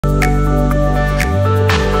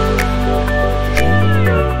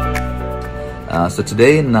So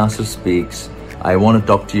today in Nasir Speaks, I want to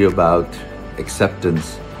talk to you about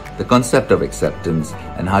acceptance, the concept of acceptance,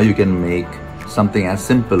 and how you can make something as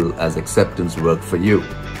simple as acceptance work for you.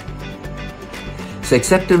 So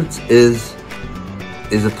acceptance is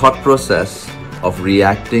a thought process of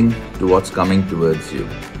reacting to what's coming towards you.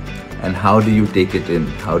 And how do you take it in?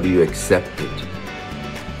 How do you accept it?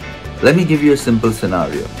 Let me give you a simple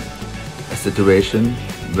scenario. A situation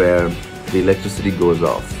where the electricity goes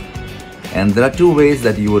off. And there are two ways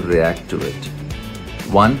that you would react to it.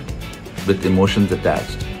 One, with emotions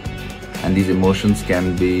attached. And these emotions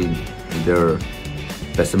can be either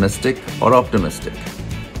pessimistic or optimistic.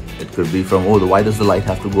 It could be from, oh, why does the light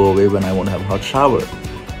have to go away when I want to have a hot shower?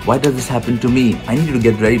 Why does this happen to me? I need to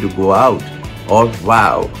get ready to go out. Or,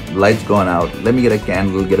 wow, the light's gone out. Let me get a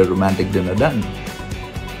candle, get a romantic dinner done.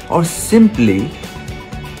 Or simply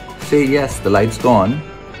say, yes, the light's gone.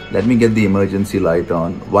 Let me get the emergency light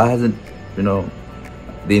on. Why hasn't,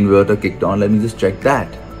 the inverter kicked on? Let me just check that.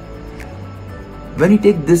 When you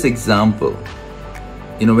take this example,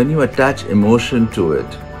 when you attach emotion to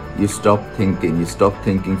it, you stop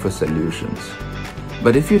thinking for solutions.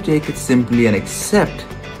 But if you take it simply and accept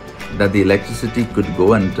that the electricity could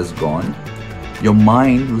go and it is gone, your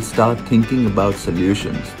mind will start thinking about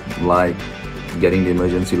solutions like getting the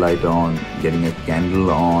emergency light on, getting a candle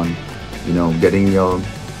on, getting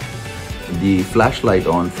the flashlight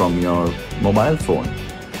on from your mobile phone,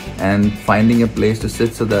 and finding a place to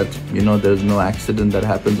sit so that there's no accident that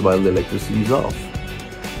happens while the electricity is off.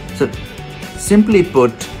 So simply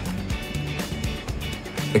put,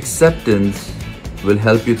 acceptance will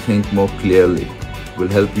help you think more clearly, will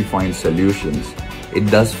help you find solutions. It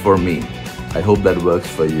does for me. I hope that works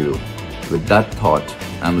for you. With that thought,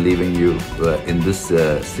 I'm leaving you in this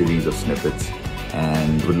series of snippets,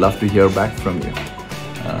 and would love to hear back from you.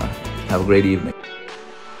 Have a great evening.